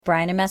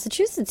Brian in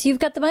Massachusetts, you've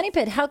got the Money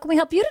Pit. How can we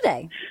help you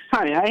today?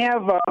 Hi, I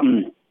have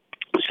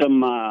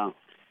some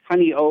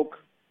honey oak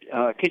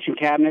kitchen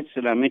cabinets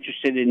that I'm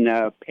interested in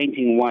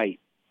painting white.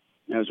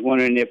 I was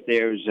wondering if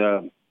there's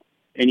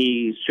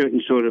any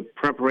certain sort of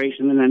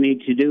preparation that I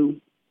need to do,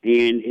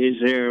 and is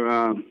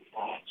there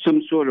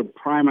some sort of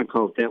primer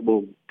coat that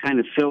will kind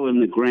of fill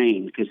in the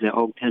grain, because the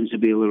oak tends to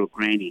be a little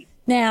grainy.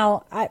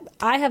 Now,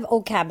 I have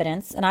oak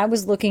cabinets, and I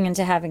was looking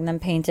into having them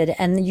painted,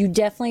 and you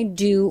definitely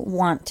do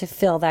want to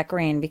fill that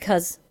grain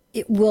because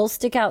it will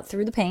stick out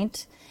through the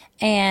paint.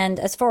 And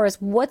as far as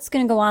what's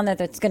going to go on there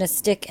that's going to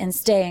stick and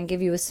stay and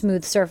give you a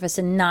smooth surface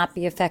and not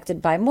be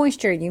affected by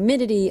moisture,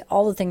 humidity,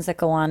 all the things that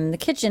go on in the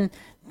kitchen,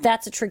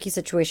 that's a tricky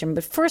situation.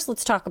 But first,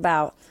 let's talk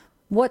about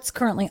what's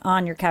currently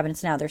on your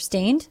cabinets now. They're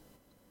stained?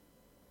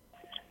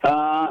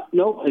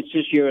 No, it's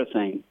just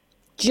urethane.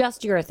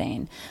 Just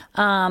urethane.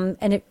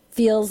 And it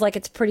feels like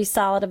it's pretty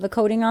solid of a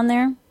coating on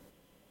there?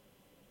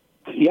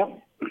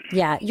 Yep.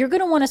 Yeah, you're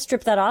going to want to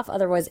strip that off.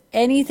 Otherwise,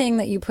 anything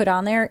that you put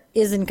on there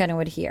isn't going to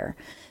adhere.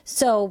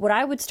 So what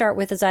I would start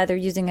with is either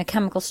using a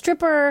chemical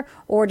stripper,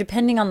 or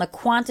depending on the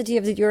quantity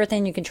of the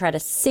urethane, you can try to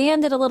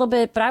sand it a little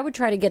bit. But I would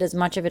try to get as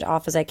much of it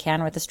off as I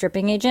can with a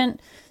stripping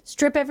agent.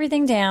 Strip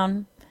everything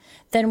down.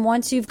 Then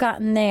once you've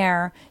gotten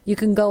there, you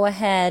can go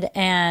ahead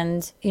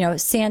and,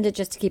 sand it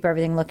just to keep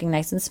everything looking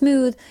nice and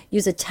smooth.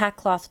 Use a tack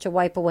cloth to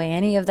wipe away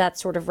any of that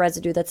sort of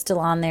residue that's still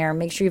on there.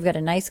 Make sure you've got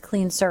a nice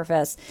clean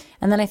surface.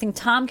 And then I think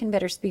Tom can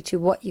better speak to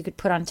what you could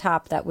put on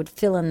top that would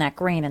fill in that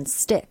grain and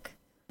stick.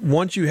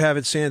 Once you have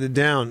it sanded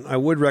down, I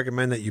would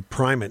recommend that you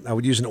prime it. I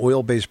would use an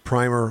oil-based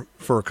primer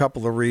for a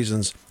couple of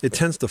reasons. It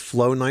tends to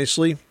flow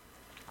nicely,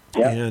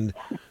 and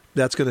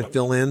that's going to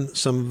fill in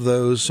some of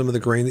the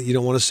grain that you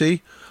don't want to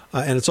see.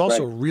 And it's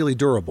also really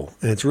durable,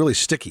 and it's really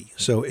sticky.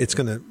 So it's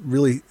going to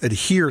really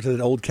adhere to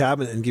that old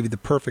cabinet and give you the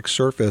perfect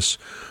surface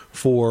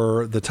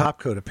for the top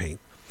coat of paint.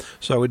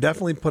 So I would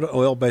definitely put an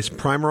oil-based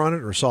primer on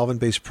it, or a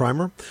solvent-based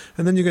primer.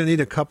 And then you're going to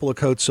need a couple of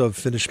coats of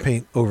finished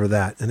paint over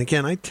that. And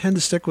again, I tend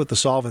to stick with the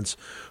solvents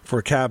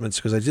for cabinets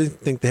because I just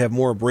think they have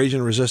more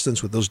abrasion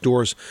resistance with those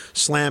doors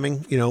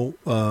slamming. You're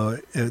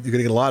going to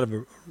get a lot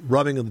of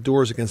rubbing of the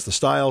doors against the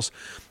stiles.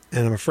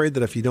 And I'm afraid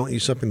that if you don't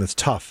use something that's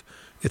tough,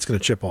 it's going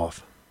to chip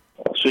off.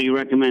 So you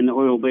recommend the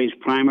oil-based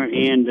primer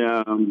and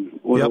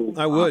oil? Yep,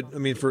 I would. I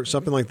mean, for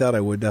something like that, I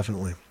would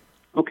definitely.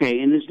 Okay,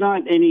 and there's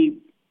not any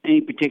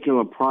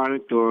particular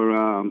product or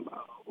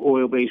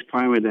oil-based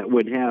primer that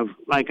would have,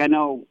 like I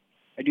know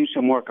I do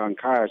some work on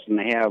cars, and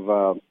they have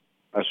a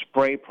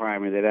spray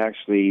primer that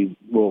actually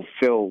will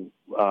fill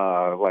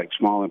like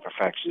small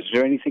imperfections. Is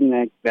there anything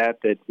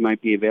that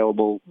might be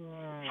available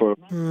for?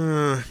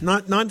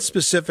 Not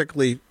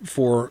specifically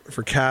for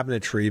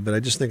cabinetry, but I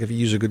just think if you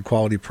use a good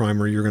quality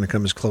primer, you're going to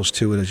come as close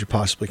to it as you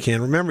possibly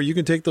can. Remember, you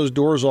can take those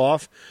doors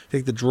off,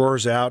 take the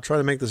drawers out, try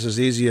to make this as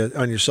easy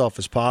on yourself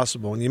as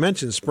possible. And you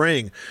mentioned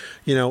spraying.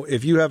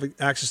 If you have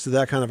access to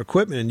that kind of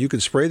equipment, and you can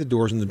spray the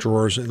doors and the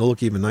drawers, and it'll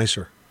look even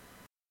nicer.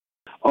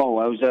 Oh,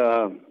 I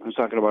was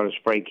talking about a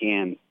spray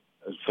can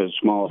for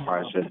smaller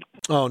parts.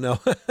 Oh, no.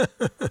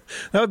 That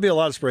would be a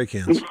lot of spray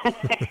cans.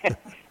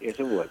 Yes,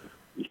 it would.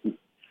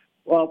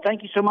 Well,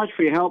 thank you so much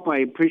for your help. I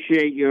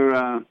appreciate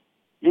your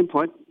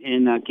input,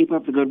 and keep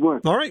up the good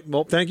work. All right.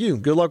 Well, thank you.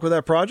 Good luck with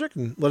that project,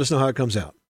 and let us know how it comes out.